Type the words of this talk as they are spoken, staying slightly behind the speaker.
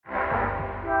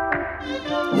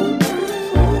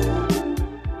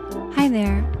Hi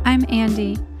there, I'm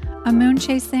Andy, a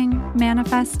moon-chasing,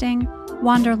 manifesting,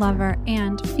 wander lover,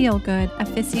 and feel-good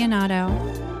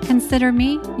aficionado. Consider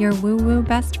me your woo-woo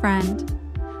best friend.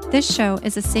 This show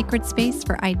is a sacred space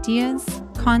for ideas,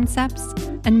 concepts,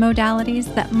 and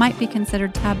modalities that might be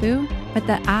considered taboo, but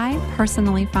that I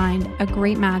personally find a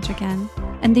great magic in.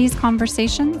 In these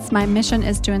conversations, my mission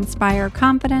is to inspire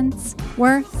confidence,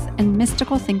 worth, and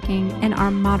mystical thinking in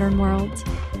our modern world.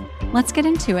 Let's get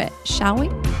into it, shall we?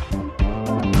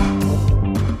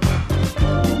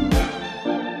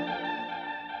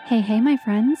 Hey, my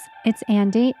friends, it's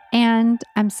Andy, and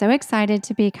I'm so excited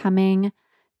to be coming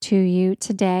to you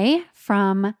today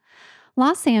from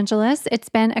Los Angeles. It's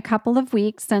been a couple of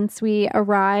weeks since we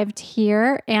arrived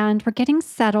here, and we're getting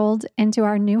settled into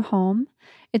our new home.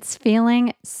 It's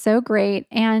feeling so great,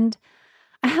 and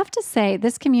I have to say,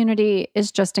 this community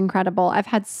is just incredible. I've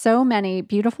had so many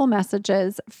beautiful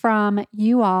messages from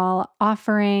you all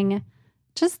offering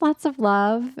just lots of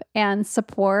love and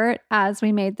support as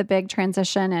we made the big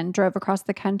transition and drove across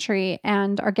the country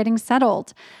and are getting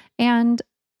settled. And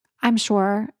I'm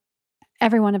sure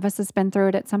every one of us has been through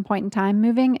it at some point in time.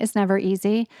 Moving is never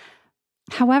easy.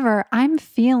 However, I'm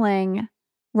feeling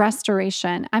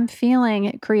restoration. I'm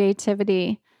feeling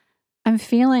creativity. I'm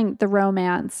feeling the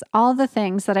romance, all the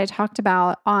things that I talked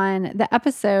about on the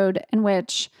episode in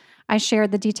which I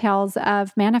shared the details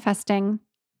of manifesting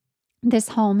this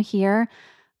home here.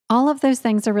 All of those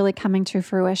things are really coming to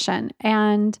fruition.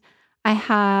 And I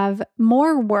have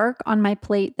more work on my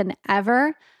plate than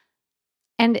ever.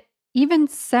 And even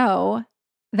so,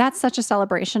 that's such a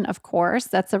celebration, of course.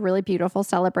 That's a really beautiful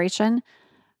celebration.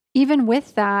 Even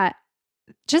with that,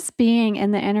 just being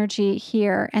in the energy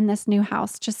here in this new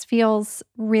house just feels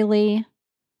really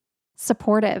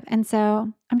supportive. And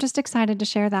so I'm just excited to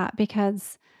share that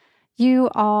because you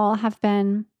all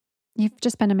you've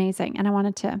just been amazing. And I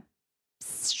wanted to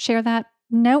share that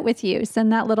note with you,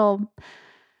 send that little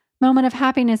moment of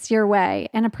happiness your way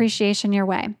and appreciation your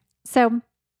way. So,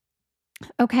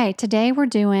 okay, today we're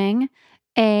doing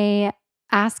a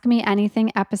Ask Me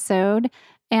Anything episode.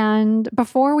 And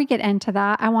before we get into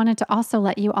that, I wanted to also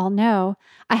let you all know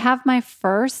I have my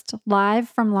first live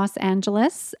from Los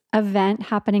Angeles event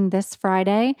happening this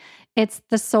Friday. It's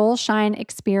the Soul Shine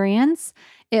Experience.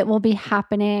 It will be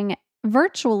happening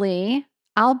virtually.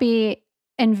 I'll be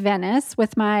in Venice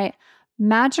with my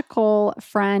magical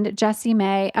friend, Jessie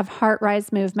May of Heart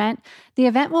Rise Movement. The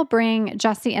event will bring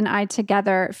Jessie and I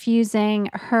together, fusing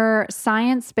her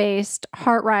science-based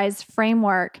Heart Rise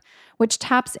framework, which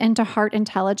taps into heart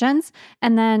intelligence,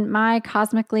 and then my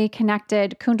cosmically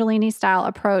connected Kundalini-style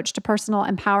approach to personal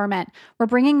empowerment. We're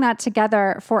bringing that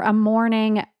together for a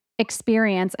morning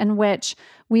experience in which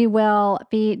we will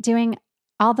be doing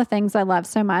all the things I love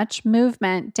so much: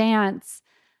 movement, dance,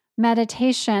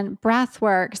 meditation, breath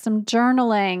work, some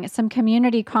journaling, some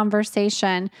community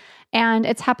conversation. And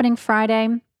it's happening Friday,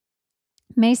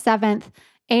 May 7th,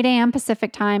 8 a.m.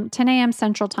 Pacific time, 10 a.m.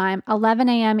 Central time, 11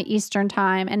 a.m. Eastern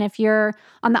time. And if you're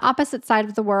on the opposite side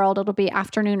of the world, it'll be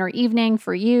afternoon or evening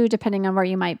for you, depending on where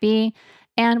you might be.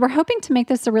 And we're hoping to make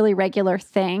this a really regular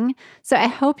thing. So I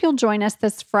hope you'll join us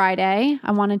this Friday.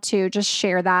 I wanted to just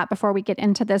share that before we get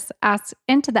into the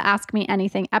Ask Me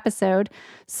Anything episode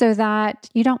so that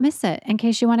you don't miss it in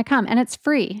case you want to come. And it's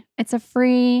free. It's a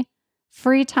free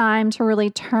time to really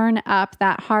turn up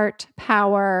that heart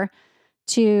power,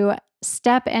 to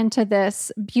step into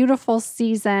this beautiful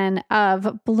season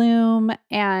of bloom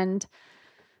and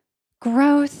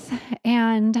growth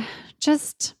and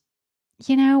just,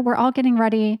 we're all getting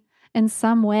ready in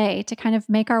some way to kind of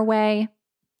make our way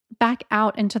back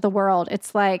out into the world.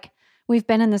 It's like we've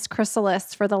been in this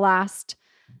chrysalis for the last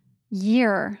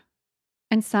year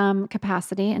in some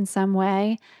capacity, in some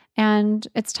way. And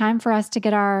it's time for us to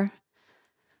get our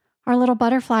little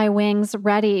butterfly wings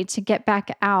ready to get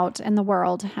back out in the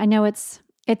world. I know it's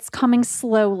coming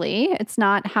slowly. It's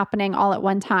not happening all at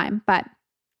one time, but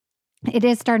it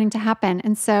is starting to happen.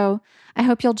 And so I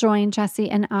hope you'll join Jessie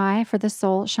and I for the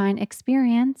Soul Shine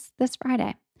Experience this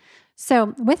Friday.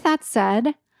 So with that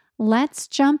said, let's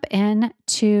jump in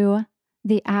to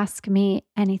the Ask Me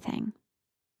Anything.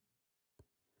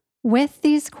 With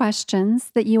these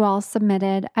questions that you all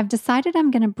submitted, I've decided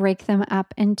I'm going to break them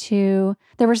up into,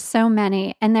 there were so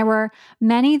many, and there were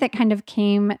many that kind of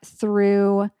came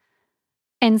through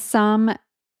in some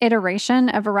iteration,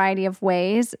 a variety of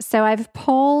ways. So I've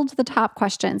pulled the top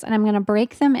questions and I'm going to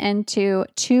break them into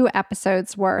 2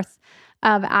 episodes worth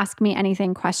of Ask Me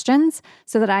Anything questions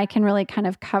so that I can really kind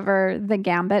of cover the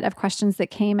gambit of questions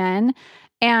that came in.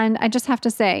 And I just have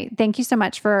to say, thank you so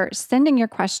much for sending your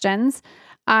questions.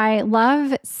 I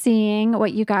love seeing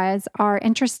what you guys are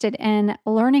interested in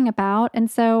learning about. And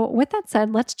so, with that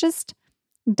said, let's just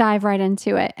dive right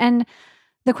into it. And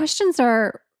the questions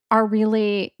are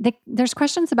really there's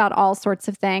questions about all sorts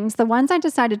of things. The ones I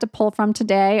decided to pull from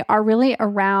today are really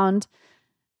around,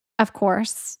 of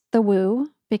course, the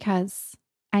woo, because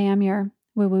I am your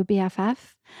woo woo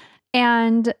BFF,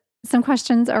 and some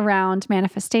questions around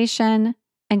manifestation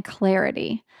and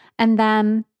clarity. And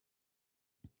then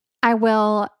I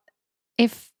will,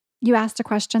 if you asked a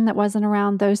question that wasn't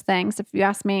around those things, if you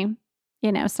ask me,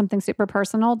 something super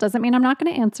personal, doesn't mean I'm not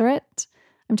going to answer it.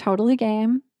 I'm totally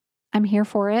game. I'm here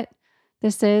for it.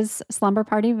 This is slumber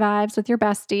party vibes with your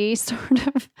bestie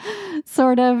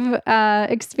sort of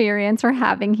experience we're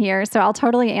having here. So I'll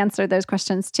totally answer those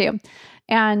questions too.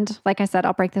 And like I said,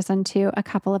 I'll break this into a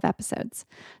couple of episodes.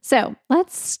 So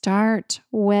let's start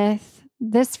with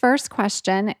this first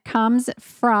question. It comes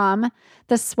from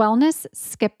the Swellness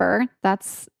Skipper.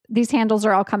 These handles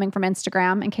are all coming from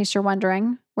Instagram, in case you're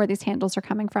wondering where these handles are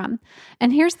coming from.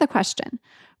 And here's the question.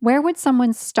 Where would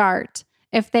someone start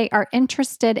if they are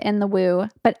interested in the woo,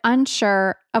 but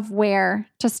unsure of where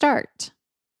to start?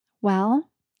 Well,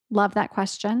 love that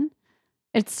question.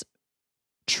 It's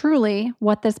truly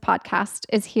what this podcast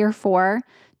is here for,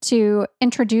 to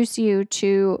introduce you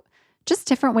to just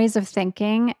different ways of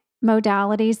thinking,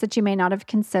 modalities that you may not have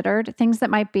considered, things that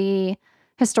might be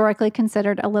historically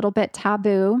considered a little bit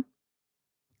taboo,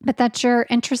 but that you're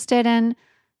interested in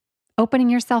opening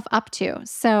yourself up to.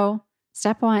 So,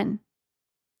 step one,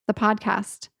 the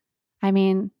podcast. I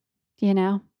mean,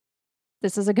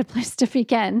 this is a good place to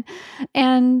begin.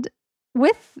 And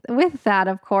with that,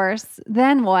 of course,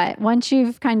 then what? Once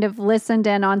you've kind of listened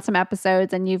in on some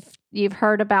episodes and you've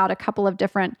heard about a couple of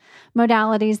different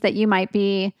modalities that you might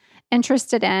be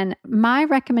interested in, my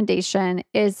recommendation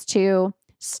is to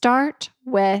start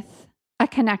with a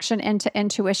connection into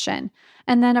intuition.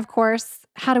 And then, of course,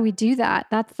 how do we do that?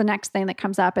 That's the next thing that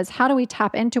comes up, is how do we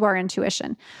tap into our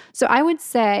intuition? So I would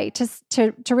say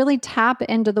to really tap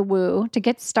into the woo, to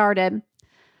get started,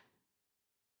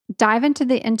 dive into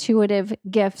the intuitive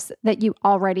gifts that you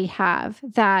already have,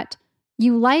 that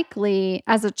you likely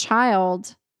as a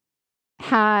child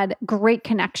had great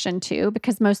connection to,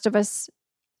 because most of us,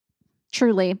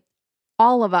 truly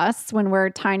all of us, when we're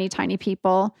tiny, tiny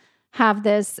people, have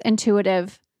this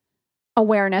intuitive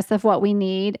awareness of what we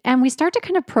need. And we start to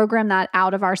kind of program that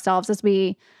out of ourselves as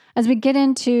we get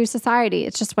into society.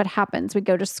 It's just what happens. We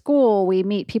go to school, we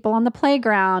meet people on the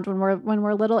playground when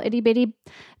we're little itty bitty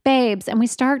babes, and we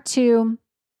start to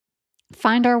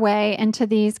find our way into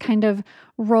these kind of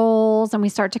roles, and we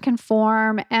start to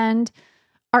conform, and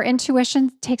our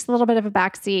intuition takes a little bit of a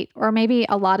backseat, or maybe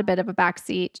a lot of bit of a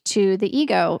backseat, to the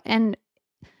ego. And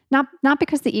not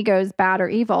because the ego is bad or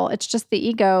evil. It's just the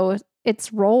ego,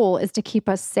 its role is to keep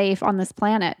us safe on this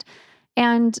planet.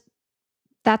 And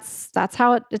that's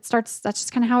how it starts. That's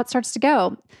just kind of how it starts to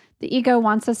go. The ego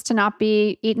wants us to not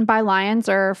be eaten by lions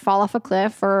or fall off a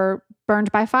cliff or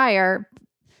burned by fire.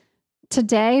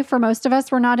 Today, for most of us,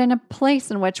 we're not in a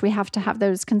place in which we have to have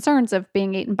those concerns of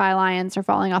being eaten by lions or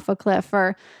falling off a cliff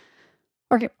or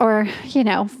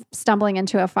stumbling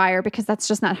into a fire, because that's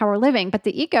just not how we're living. But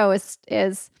the ego is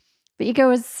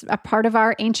a part of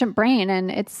our ancient brain,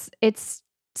 and it's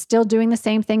still doing the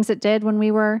same things it did when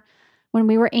we were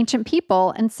ancient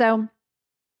people. And so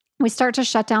we start to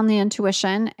shut down the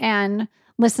intuition and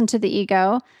listen to the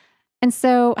ego. And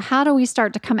so how do we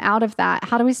start to come out of that?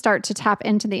 How do we start to tap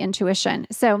into the intuition?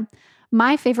 So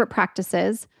my favorite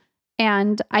practices,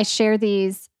 and I share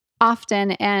these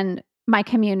often in my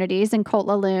communities in Cult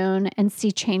Laloon and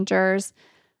Sea Changers,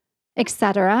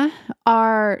 etc.,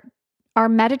 are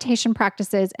meditation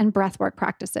practices and breathwork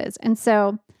practices. And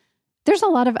so there's a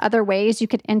lot of other ways you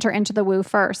could enter into the woo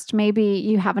first. Maybe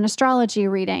you have an astrology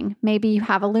reading. Maybe you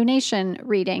have a lunation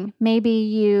reading. Maybe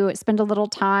you spend a little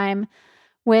time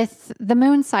with the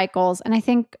moon cycles. And I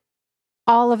think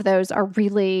all of those are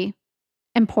really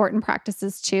important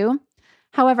practices too.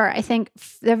 However, I think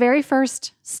the very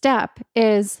first step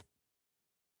is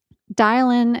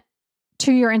dial in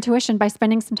to your intuition by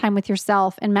spending some time with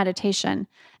yourself in meditation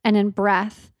and in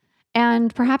breath,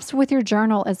 and perhaps with your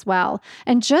journal as well.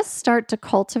 And just start to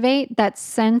cultivate that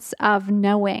sense of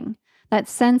knowing, that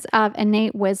sense of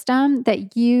innate wisdom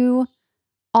that you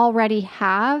already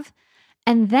have.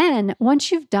 And then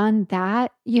once you've done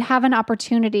that, you have an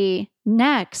opportunity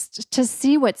next to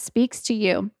see what speaks to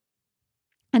you.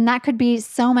 And that could be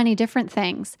so many different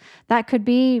things. That could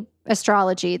be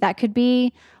astrology. That could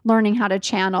be learning how to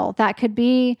channel. That could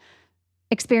be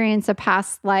experience a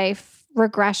past life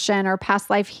regression or past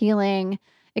life healing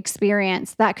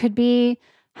experience. That could be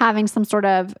having some sort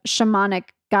of shamanic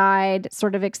guide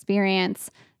sort of experience.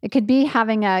 It could be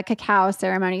having a cacao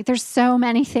ceremony. There's so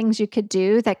many things you could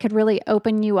do that could really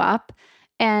open you up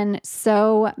in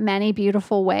so many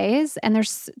beautiful ways. And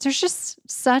there's just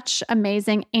such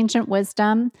amazing ancient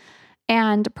wisdom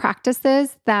and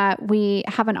practices that we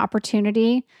have an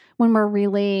opportunity when we're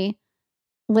really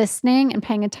listening and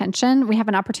paying attention, we have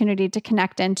an opportunity to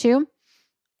connect into.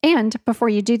 And before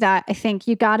you do that, I think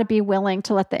you got to be willing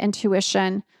to let the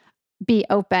intuition be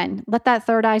open. Let that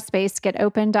third eye space get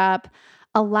opened up.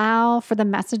 Allow for the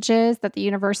messages that the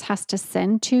universe has to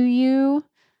send to you.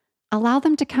 Allow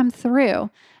them to come through.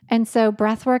 And so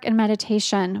breathwork and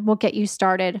meditation will get you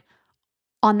started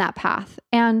on that path.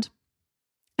 And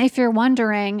if you're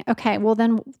wondering, okay, well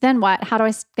then what? How do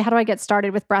I get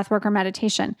started with breathwork or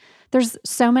meditation? There's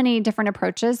so many different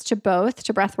approaches to both,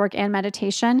 to breathwork and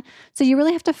meditation. So you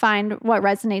really have to find what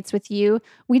resonates with you.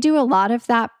 We do a lot of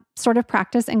that sort of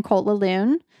practice in Cult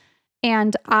Laloon.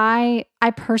 And I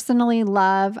personally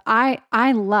love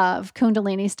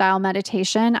Kundalini style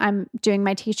meditation. I'm doing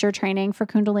my teacher training for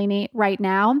Kundalini right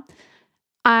now.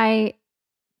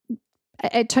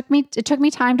 It took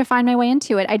me time to find my way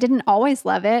into it. I didn't always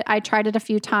love it. I tried it a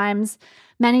few times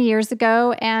many years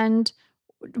ago and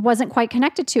wasn't quite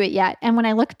connected to it yet. And when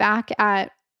I look back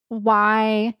at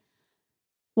why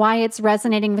it's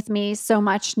resonating with me so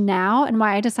much now and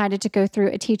why I decided to go through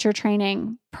a teacher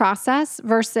training process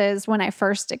versus when I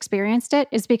first experienced it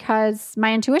is because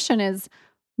my intuition is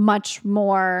much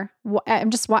more,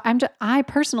 I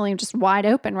personally am just wide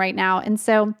open right now. And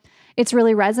so it's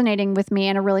really resonating with me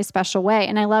in a really special way.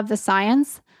 And I love the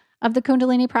science of the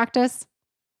Kundalini practice.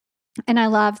 And I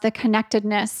love the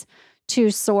connectedness to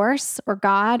source or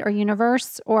God or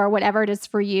universe or whatever it is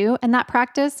for you in that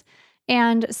practice.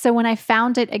 And so when I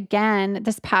found it again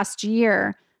this past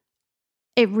year,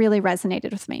 it really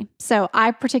resonated with me. So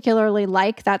I particularly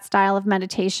like that style of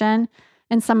meditation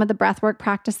and some of the breathwork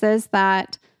practices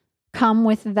that come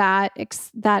with that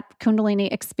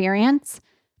Kundalini experience.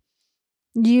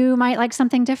 You might like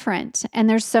something different. And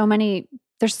there's so many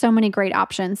great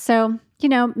options. So,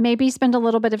 maybe spend a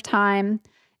little bit of time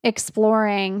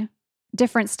exploring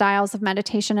different styles of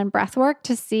meditation and breathwork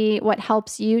to see what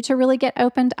helps you to really get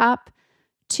opened up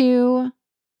to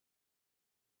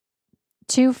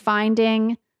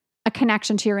finding a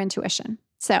connection to your intuition.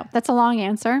 So that's a long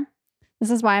answer.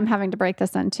 This is why I'm having to break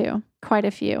this into quite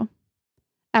a few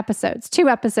episodes, 2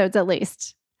 episodes at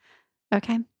least.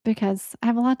 Okay, because I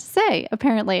have a lot to say,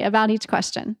 apparently, about each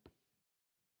question.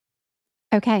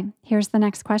 Okay, here's the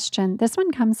next question. This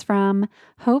one comes from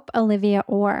Hope Olivia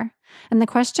Orr. And the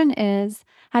question is,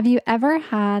 have you ever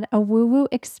had a woo-woo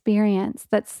experience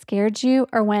that scared you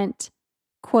or went,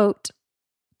 quote,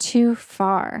 too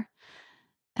far?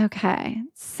 Okay,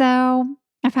 so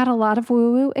I've had a lot of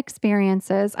woo-woo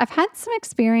experiences. I've had some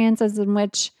experiences in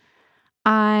which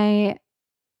I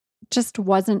just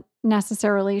wasn't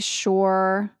necessarily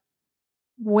sure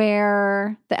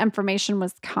where the information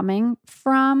was coming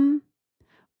from,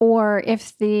 or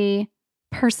if the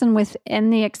person within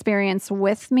the experience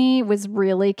with me was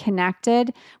really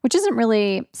connected, which isn't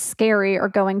really scary or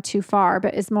going too far,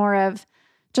 but is more of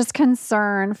just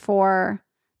concern for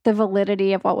the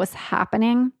validity of what was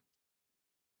happening.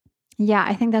 Yeah,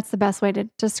 I think that's the best way to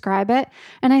describe it.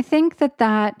 And I think that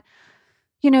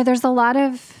there's a lot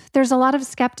of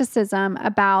skepticism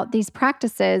about these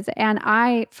practices. And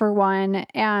I, for one,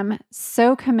 am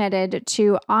so committed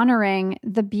to honoring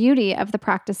the beauty of the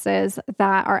practices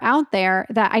that are out there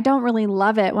that I don't really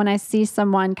love it when I see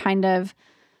someone kind of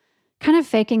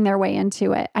faking their way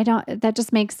into it. That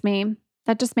just makes me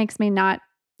not,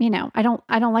 I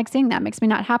don't like seeing that. It makes me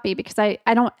not happy because I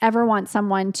don't ever want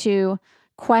someone to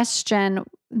question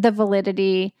the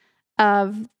validity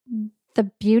of the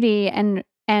beauty and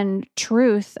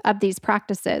truth of these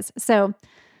practices. So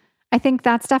I think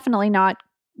that's definitely not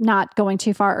going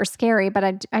too far or scary,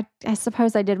 but I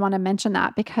suppose I did want to mention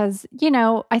that because,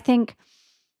 I think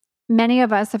many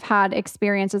of us have had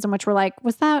experiences in which we're like,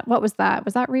 what was that?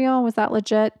 Was that real? Was that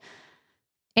legit?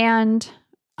 And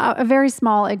a very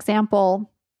small example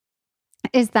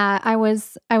is that I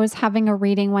was having a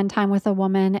reading one time with a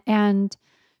woman, and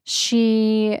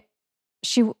she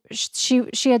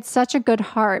had such a good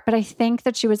heart, but I think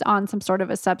that she was on some sort of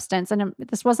a substance, and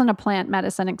this wasn't a plant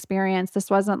medicine experience.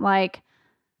 This wasn't like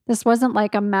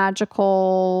a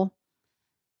magical,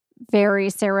 very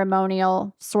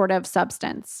ceremonial sort of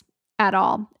substance at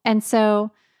all. And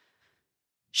so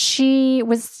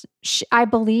I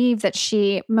believe that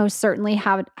she most certainly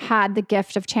had the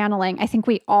gift of channeling. I think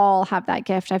we all have that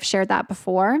gift. I've shared that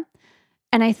before.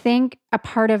 And I think a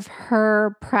part of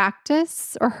her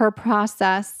practice or her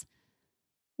process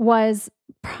was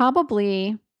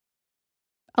probably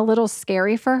a little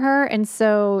scary for her. And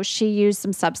so she used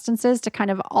some substances to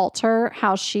kind of alter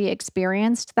how she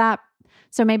experienced that.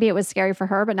 So maybe it was scary for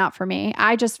her, but not for me.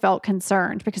 I just felt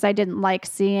concerned because I didn't like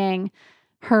seeing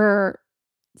her,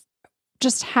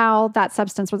 just how that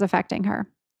substance was affecting her,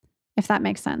 if that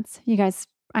makes sense. You guys,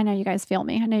 I know you guys feel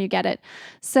me. I know you get it.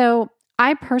 So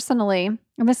I personally,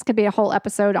 and this could be a whole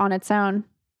episode on its own.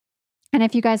 And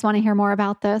if you guys want to hear more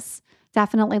about this,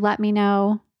 definitely let me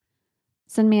know.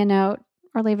 Send me a note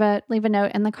or leave a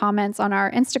note in the comments on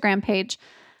our Instagram page.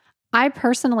 I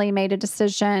personally made a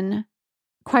decision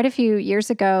quite a few years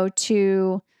ago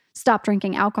to stop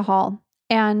drinking alcohol.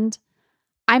 And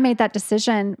I made that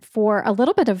decision for a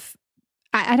little bit of,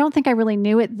 I don't think I really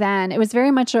knew it then. It was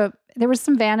very much there was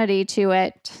some vanity to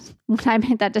it when I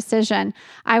made that decision.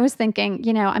 I was thinking,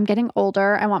 I'm getting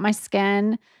older. I want my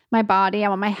skin, my body, I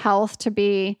want my health to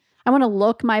be, I want to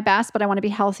look my best, but I want to be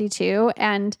healthy too.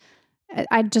 And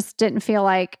I just didn't feel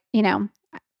like,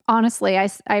 honestly,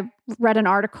 I read an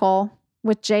article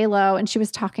with J-Lo and she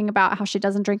was talking about how she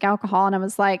doesn't drink alcohol. And I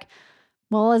was like,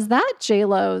 well, is that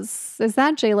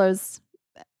J-Lo's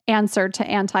answer to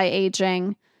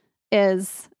anti-aging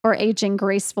or aging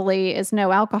gracefully is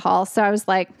no alcohol? So I was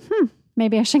like,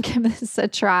 maybe I should give this a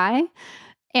try.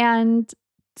 And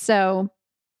so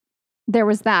there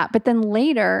was that. But then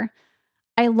later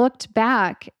I looked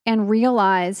back and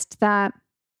realized that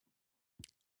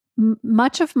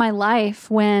much of my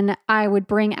life, when I would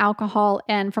bring alcohol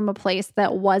in from a place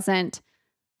that wasn't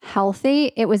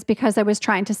healthy, it was because I was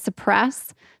trying to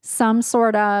suppress some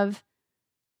sort of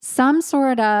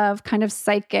kind of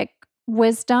psychic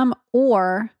wisdom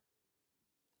or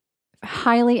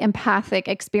highly empathic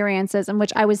experiences in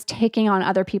which I was taking on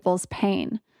other people's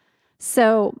pain.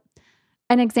 So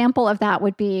an example of that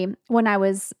would be when I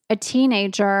was a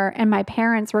teenager and my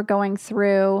parents were going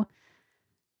through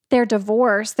their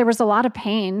divorce. There was a lot of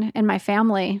pain in my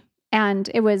family,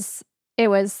 and it was,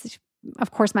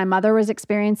 of course, my mother was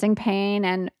experiencing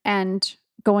pain and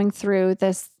going through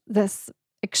this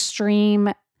extreme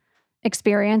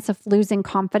experience of losing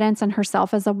confidence in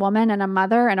herself as a woman and a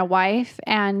mother and a wife.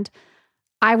 And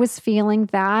I was feeling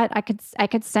that. I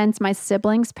could sense my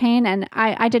siblings' pain, and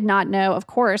I did not know, of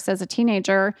course, as a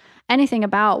teenager, anything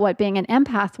about what being an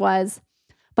empath was.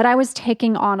 But I was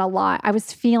taking on a lot. I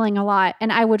was feeling a lot.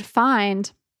 And I would find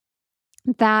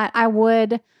that I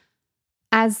would,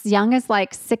 as young as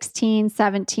like 16,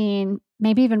 17,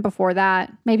 maybe even before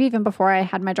that, maybe even before I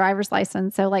had my driver's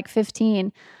license, so like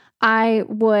 15, I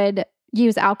would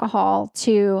use alcohol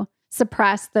to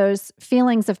suppress those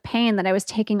feelings of pain that I was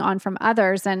taking on from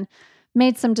others, and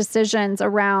made some decisions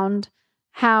around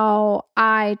how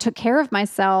I took care of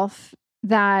myself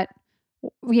that,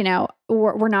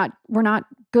 were not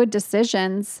good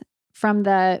decisions from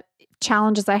the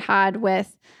challenges I had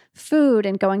with food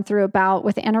and going through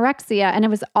with anorexia. And it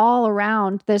was all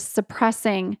around this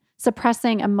suppressing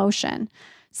emotion.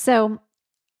 So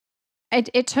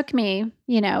it took me,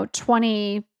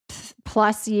 20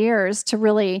 plus years to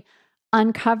really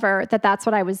uncover that that's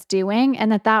what I was doing,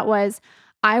 and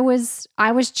I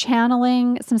was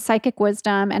channeling some psychic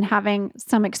wisdom and having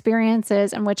some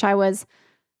experiences in which I was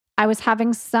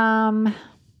having some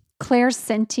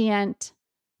clairsentient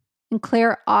and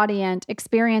clairaudient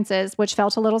experiences, which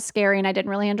felt a little scary and I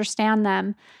didn't really understand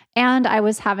them. And I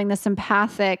was having this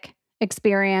empathic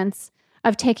experience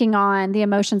of taking on the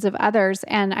emotions of others.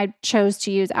 And I chose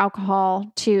to use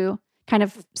alcohol to kind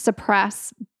of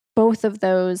suppress both of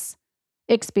those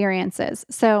experiences.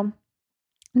 So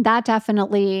that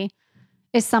definitely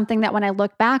is something that when I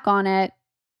look back on it,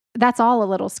 that's all a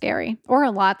little scary or a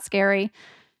lot scary.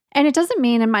 And it doesn't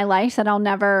mean in my life that I'll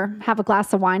never have a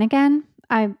glass of wine again.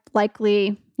 I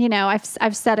likely,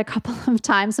 I've said a couple of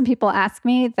times when people ask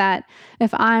me that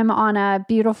if I'm on a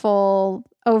beautiful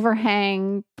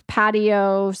overhang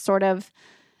patio, sort of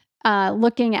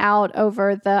looking out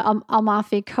over the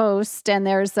Amalfi Coast, and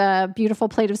there's a beautiful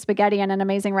plate of spaghetti and an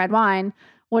amazing red wine,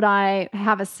 would I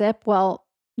have a sip? Well,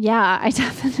 yeah, I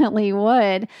definitely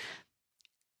would.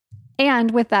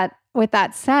 And with that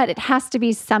said, it has to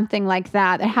be something like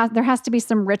that. There has to be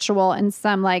some ritual and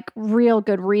some like real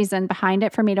good reason behind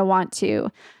it for me to want to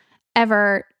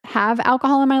ever have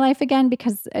alcohol in my life again,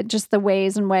 because just the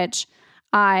ways in which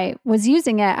I was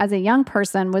using it as a young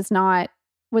person was not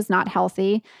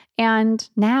healthy. And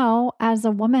now as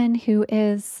a woman who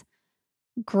is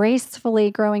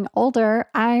gracefully growing older,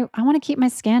 I want to keep my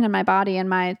skin and my body and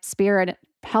my spirit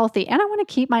healthy. And I want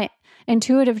to keep my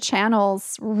intuitive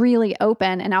channels really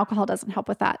open, and alcohol doesn't help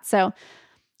with that. So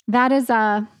that is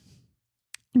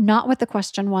not what the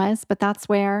question was, but that's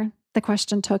where the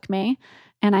question took me.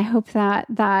 And I hope that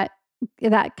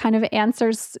kind of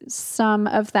answers some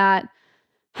of that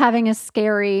having a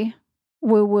scary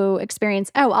woo-woo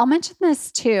experience. Oh, I'll mention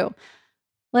this too.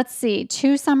 Let's see,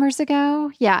 2 summers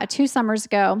ago,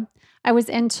 I was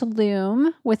in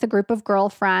Tulum with a group of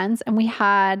girlfriends, and we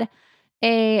had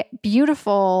a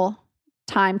beautiful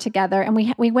time together. And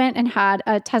we went and had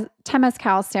a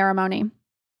Temazcal ceremony.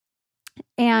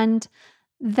 And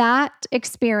that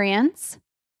experience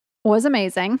was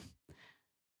amazing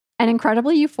and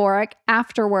incredibly euphoric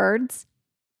afterwards.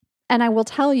 And I will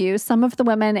tell you, some of the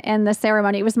women in the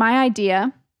ceremony, it was my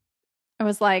idea. I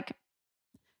was like,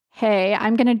 hey,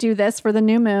 I'm going to do this for the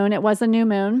new moon. It was a new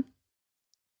moon.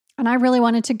 And I really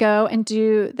wanted to go and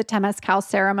do the Temazcal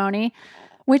ceremony,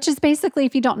 which is basically,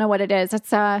 if you don't know what it is,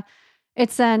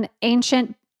 it's an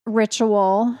ancient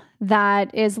ritual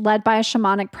that is led by a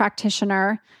shamanic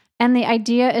practitioner. And the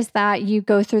idea is that you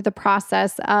go through the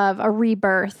process of a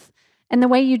rebirth. And the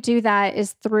way you do that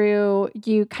is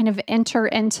you kind of enter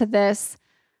into this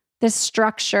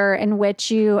structure in which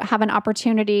you have an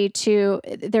opportunity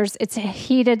it's a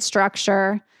heated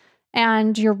structure,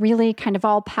 and you're really kind of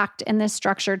all packed in this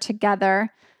structure together.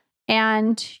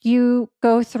 And you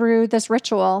go through this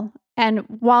ritual. And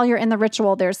while you're in the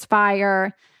ritual, there's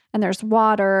fire and there's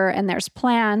water and there's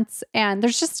plants. And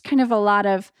there's just kind of a lot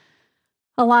of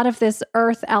this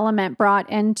earth element brought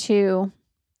into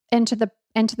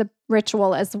the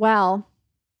ritual as well.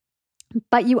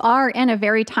 But you are in a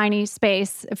very tiny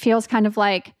space. It feels kind of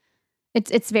like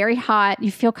it's very hot.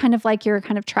 You feel kind of like you're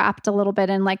kind of trapped a little bit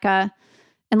in like a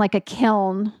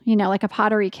kiln, like a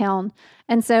pottery kiln.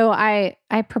 And so I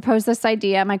proposed this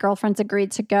idea. My girlfriends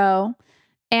agreed to go.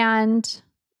 And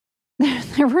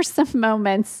there were some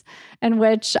moments in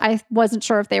which I wasn't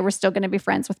sure if they were still going to be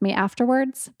friends with me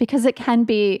afterwards, because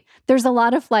there's a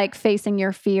lot of like facing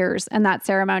your fears in that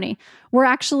ceremony. We're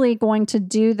actually going to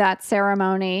do that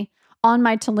ceremony on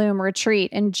my Tulum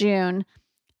retreat in June.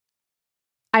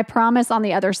 I promise on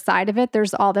the other side of it,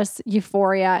 there's all this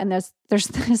euphoria and there's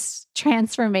this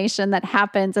transformation that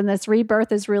happens, and this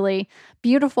rebirth is really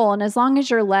beautiful. And as long as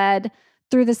you're led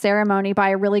through the ceremony by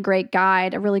a really great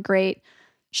guide, a really great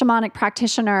shamanic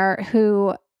practitioner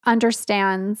who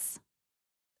understands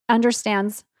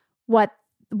what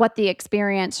the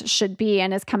experience should be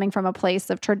and is coming from a place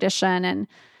of tradition and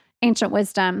ancient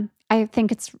wisdom, I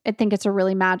think it's a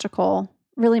really magical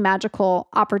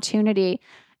opportunity.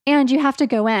 And you have to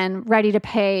go in ready to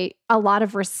pay a lot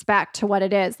of respect to what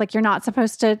it is. Like you're not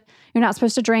supposed to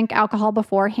drink alcohol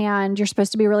beforehand. You're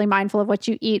supposed to be really mindful of what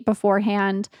you eat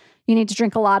beforehand. You need to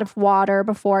drink a lot of water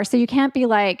before. So you can't be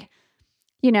like,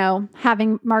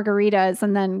 having margaritas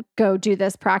and then go do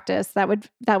this practice. That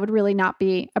would really not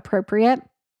be appropriate.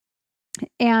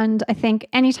 And I think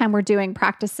anytime we're doing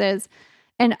practices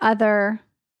in other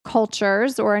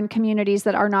cultures or in communities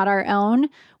that are not our own,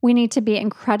 we need to be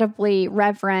incredibly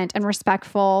reverent and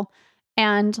respectful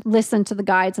and listen to the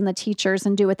guides and the teachers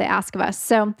and do what they ask of us.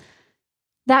 So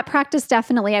that practice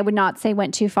definitely, I would not say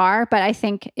went too far, but I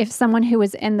think if someone who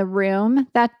was in the room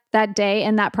that day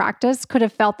in that practice could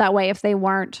have felt that way if they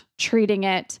weren't treating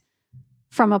it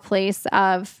from a place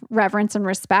of reverence and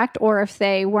respect, or if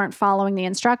they weren't following the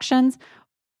instructions.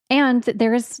 And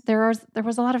there was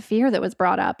a lot of fear that was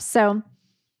brought up. So,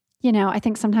 I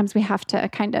think sometimes we have to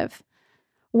kind of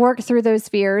work through those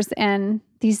fears and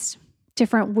these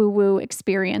different woo-woo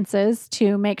experiences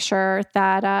to make sure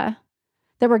that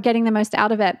we're getting the most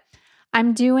out of it.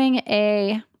 I'm doing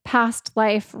a past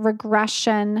life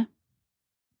regression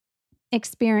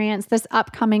experience this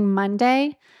upcoming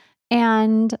Monday,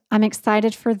 and I'm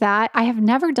excited for that. I have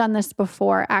never done this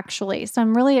before, actually, so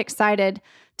I'm really excited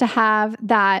to have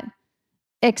that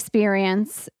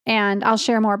experience, and I'll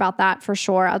share more about that for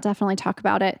sure. I'll definitely talk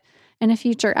about it in a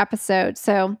future episode.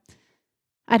 So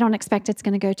I don't expect it's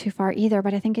going to go too far either,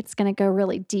 but I think it's going to go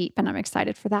really deep, and I'm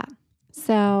excited for that.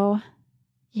 So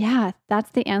yeah,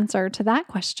 that's the answer to that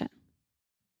question.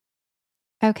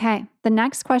 Okay, the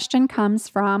next question comes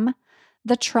from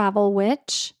the Travel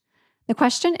Witch. The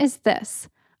question is this: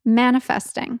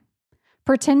 manifesting.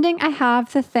 Pretending I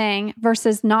have the thing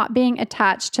versus not being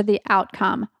attached to the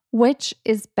outcome. Which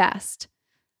is best?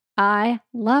 I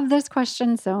love this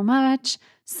question so much.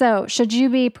 So, should you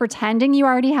be pretending you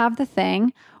already have the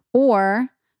thing, or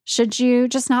should you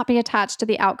just not be attached to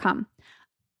the outcome?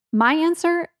 My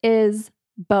answer is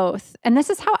both. And this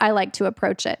is how I like to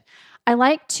approach it. I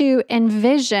like to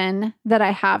envision that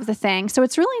I have the thing. So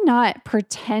it's really not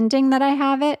pretending that I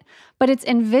have it, but it's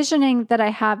envisioning that I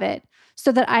have it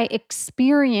so that I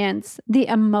experience the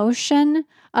emotion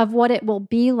of what it will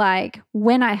be like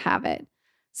when I have it,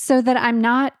 so that I'm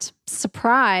not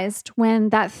surprised when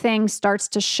that thing starts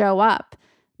to show up.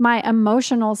 My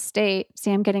emotional state,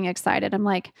 see, I'm getting excited. I'm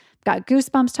like, got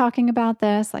goosebumps talking about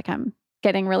this. Like I'm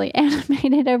getting really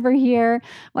animated over here,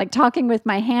 like talking with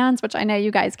my hands, which I know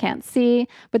you guys can't see,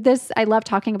 but I love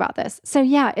talking about this. So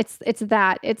yeah,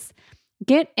 it's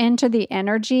get into the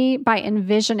energy by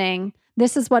envisioning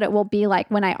this is what it will be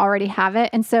like when I already have it.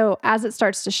 And so as it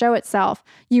starts to show itself,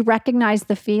 you recognize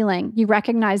the feeling, you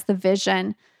recognize the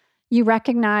vision, you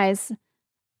recognize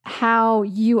how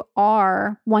you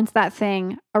are once that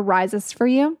thing arises for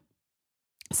you.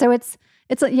 So it's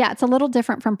a little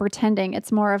different from pretending.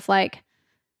 It's more of like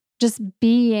just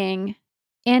being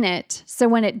in it. So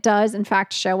when it does in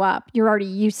fact show up, you're already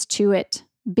used to it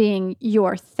being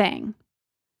your thing.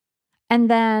 And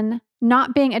then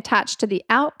not being attached to the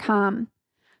outcome.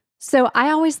 So I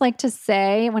always like to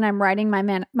say when I'm writing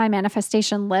my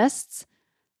manifestation lists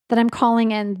that I'm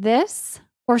calling in this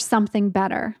or something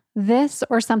better, this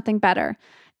or something better.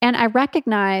 And I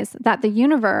recognize that the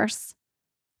universe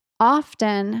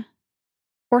often,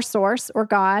 or source or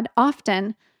God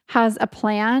often has a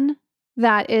plan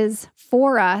that is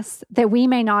for us that we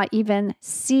may not even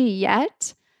see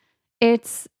yet.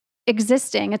 It's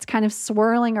existing. It's kind of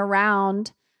swirling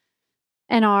around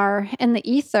in the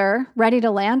ether, ready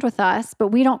to land with us, but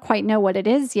we don't quite know what it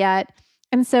is yet.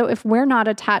 And so if we're not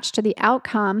attached to the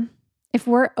outcome, if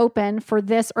we're open for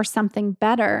this or something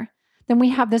better, then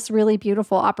we have this really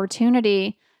beautiful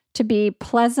opportunity to be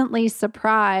pleasantly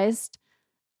surprised.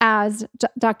 As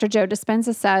Dr. Joe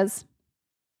Dispenza says,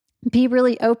 be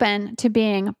really open to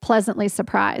being pleasantly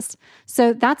surprised.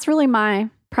 So that's really my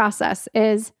process,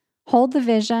 is hold the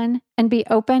vision and be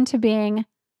open to being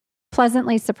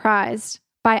pleasantly surprised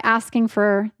by asking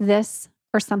for this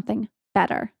or something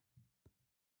better.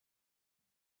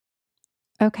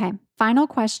 Okay, final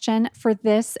question for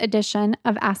this edition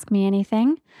of Ask Me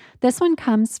Anything. This one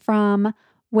comes from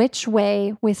Which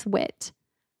Way with Wit.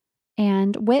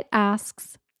 And Wit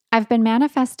asks, I've been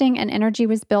manifesting and energy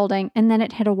was building and then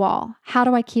it hit a wall. How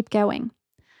do I keep going?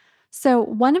 So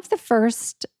one of the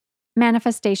first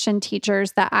manifestation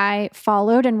teachers that I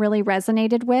followed and really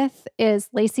resonated with is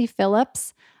Lacy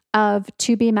Phillips of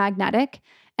To Be Magnetic.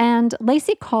 And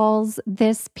Lacy calls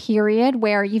this period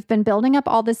where you've been building up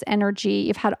all this energy,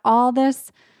 you've had all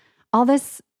this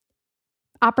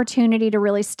opportunity to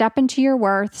really step into your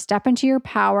worth, step into your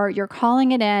power, you're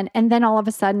calling it in, and then all of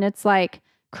a sudden it's like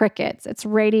crickets, it's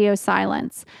radio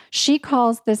silence. She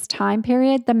calls this time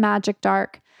period the magic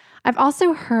dark. I've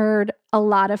also heard a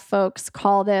lot of folks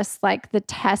call this like the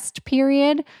test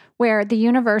period, where the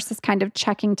universe is kind of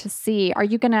checking to see, are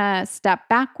you going to step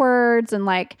backwards and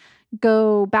like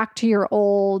go back to your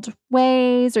old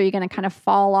ways? Or are you going to kind of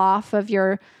fall off of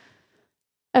your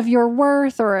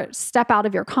worth, or step out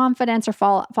of your confidence, or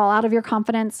fall out of your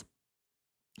confidence?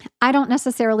 I don't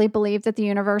necessarily believe that the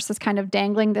universe is kind of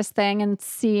dangling this thing and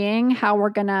seeing how we're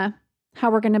going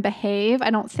to behave.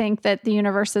 I don't think that the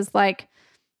universe is like,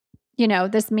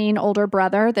 this mean older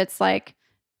brother that's like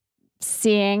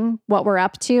seeing what we're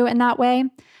up to in that way.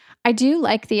 I do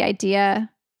like the idea,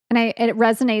 and it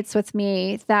resonates with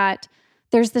me, that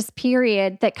there's this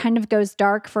period that kind of goes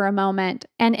dark for a moment.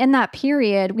 And in that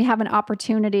period, we have an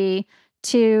opportunity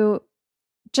to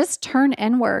just turn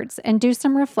inwards and do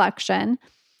some reflection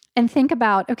and think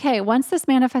about, okay, once this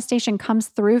manifestation comes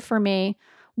through for me,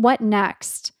 what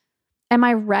next? Am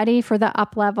I ready for the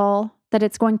up level that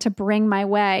it's going to bring my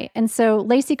way? And so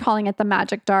Lacy calling it the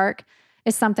magic dark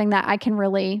is something that I can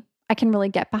really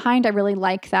get behind. I really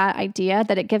like that idea,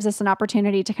 that it gives us an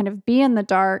opportunity to kind of be in the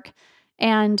dark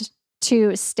and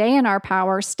to stay in our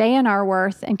power, stay in our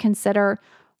worth, and consider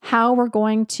how we're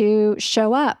going to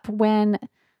show up when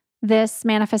this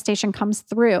manifestation comes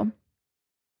through.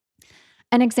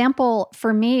 An example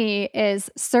for me is,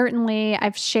 certainly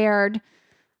I've shared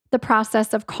the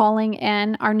process of calling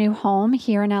in our new home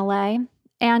here in LA.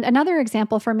 And another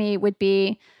example for me would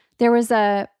be, there was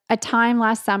a time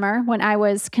last summer when I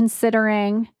was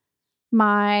considering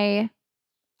my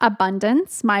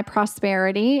abundance, my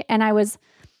prosperity, and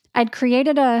I'd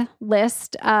created a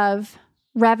list of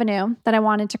revenue that I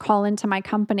wanted to call into my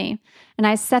company. And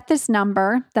I set this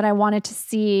number that I wanted to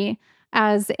see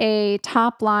as a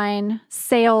top line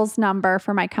sales number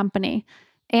for my company.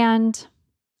 And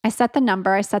I set the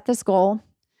number, I set this goal,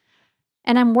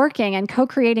 and I'm working and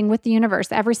co-creating with the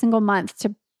universe every single month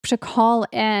to call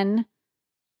into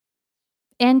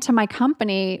my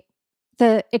company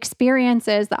the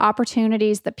experiences, the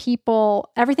opportunities, the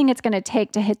people, everything it's going to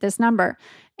take to hit this number.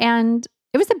 And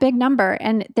it was a big number.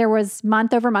 And there was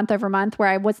month over month over month where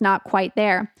I was not quite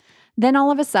there. Then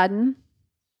all of a sudden,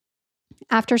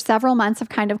 after several months of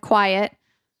kind of quiet,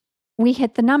 we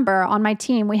hit the number on my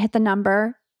team. We hit the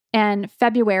number in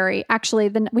February. Actually,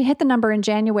 we hit the number in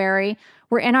January.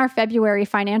 We're in our February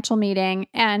financial meeting,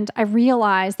 and I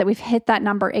realized that we've hit that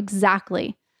number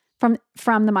exactly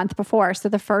from the month before. So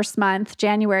the first month,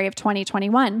 January of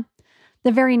 2021.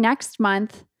 The very next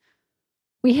month,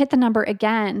 we hit the number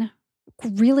again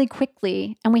really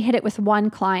quickly, and we hit it with one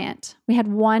client. We had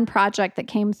one project that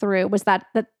came through, was that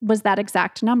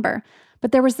exact number.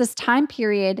 But there was this time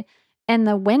period in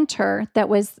the winter that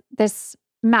was this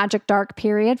magic dark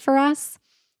period for us.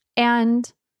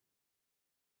 And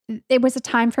it was a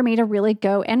time for me to really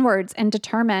go inwards and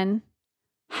determine,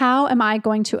 how am I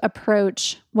going to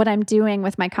approach what I'm doing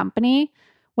with my company,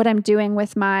 what I'm doing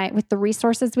with the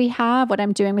resources we have, what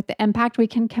I'm doing with the impact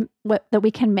that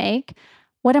we can make?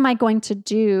 What am I going to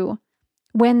do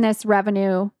when this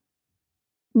revenue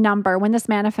number, when this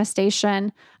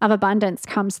manifestation of abundance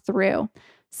comes through?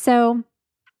 So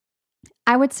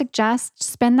I would suggest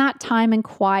spend that time in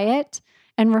quiet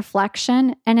and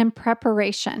reflection and in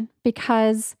preparation,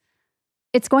 because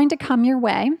it's going to come your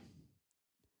way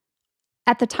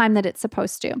at the time that it's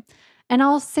supposed to. And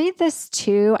I'll say this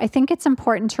too, I think it's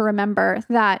important to remember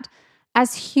that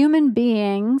as human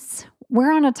beings,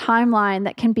 we're on a timeline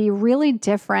that can be really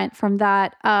different from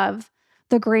that of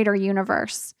the greater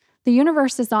universe. The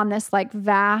universe is on this like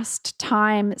vast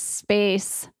time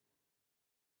space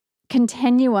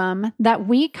continuum that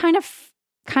we kind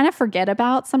of forget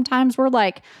about. Sometimes we're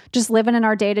like just living in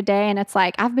our day to day, and it's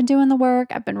like, I've been doing the work,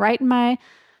 I've been writing my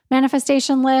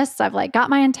manifestation lists, I've like got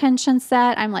my intention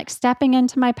set, I'm like stepping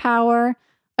into my power.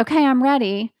 Okay, I'm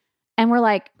ready. And we're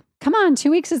like, come on,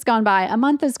 2 weeks has gone by, a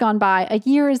month has gone by, a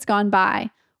year has gone by.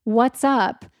 What's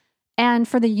up? And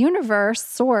for the universe,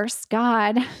 source,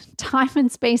 God, time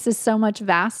and space is so much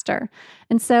vaster.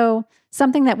 And so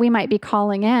something that we might be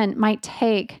calling in might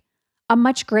take a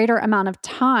much greater amount of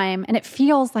time, and it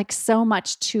feels like so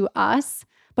much to us,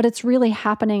 but it's really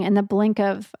happening in the blink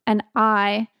of an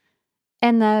eye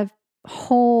and the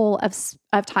whole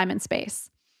of time and space.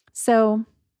 So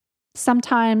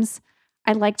sometimes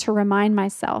I like to remind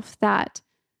myself that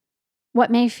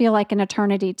what may feel like an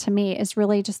eternity to me is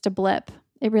really just a blip.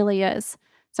 It really is.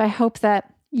 So I hope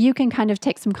that you can kind of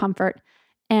take some comfort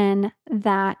in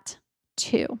that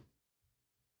too.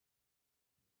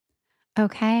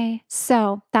 Okay,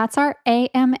 so that's our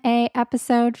AMA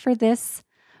episode for this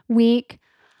week.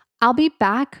 I'll be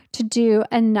back to do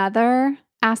another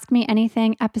Ask Me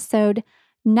Anything episode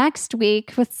next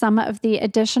week with some of the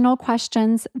additional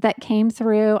questions that came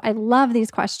through. I love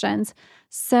these questions.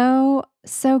 So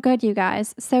good, you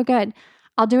guys. So good.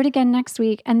 I'll do it again next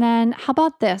week. And then how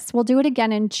about this? We'll do it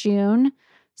again in June.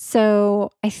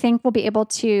 So I think we'll be able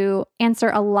to answer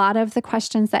a lot of the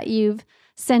questions that you've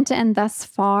sent in thus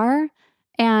far.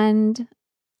 And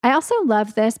I also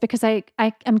love this because I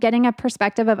am getting a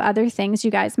perspective of other things you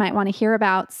guys might want to hear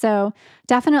about. So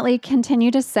definitely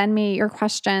continue to send me your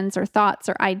questions or thoughts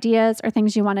or ideas or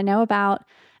things you want to know about.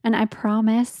 And I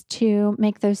promise to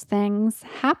make those things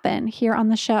happen here on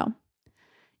the show.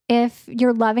 If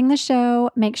you're loving the show,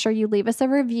 make sure you leave us a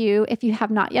review if you have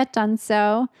not yet done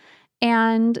so.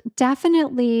 And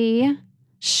definitely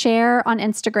share on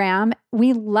Instagram.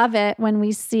 We love it when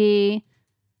we see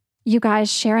you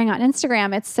guys sharing on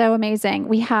Instagram. It's so amazing.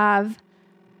 We have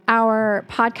our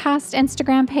podcast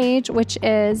Instagram page, which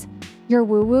is Your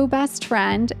Woo Woo Best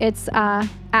Friend. It's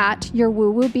at Your Woo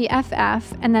Woo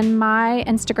BFF. And then my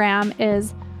Instagram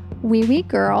is Wee Wee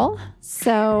Girl.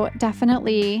 So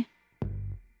definitely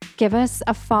give us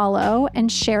a follow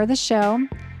and share the show.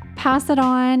 Pass it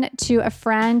on to a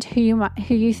friend who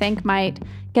you think might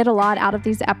get a lot out of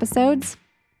these episodes.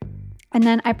 And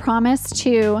then I promise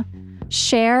to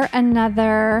share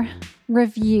another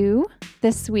review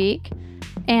this week.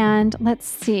 And let's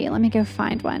see, let me go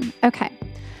find one. Okay.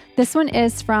 This one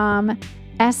is from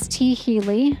ST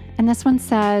Healy. And this one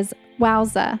says,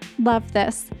 wowza, love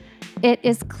this. It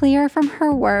is clear from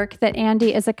her work that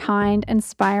Andi is a kind,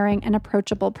 inspiring, and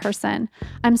approachable person.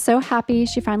 I'm so happy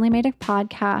she finally made a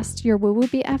podcast. Your Woo Woo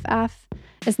BFF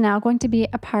is now going to be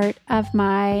a part of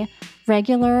my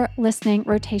regular listening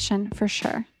rotation for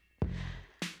sure.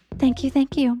 Thank you,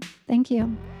 thank you, thank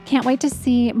you. Can't wait to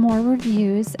see more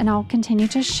reviews, and I'll continue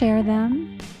to share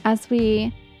them as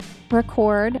we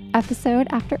record episode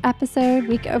after episode,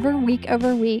 week over week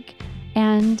over week.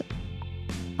 And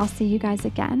I'll see you guys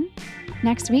again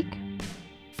next week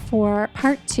for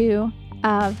part 2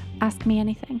 of Ask Me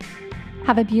Anything.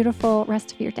 Have a beautiful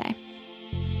rest of your day.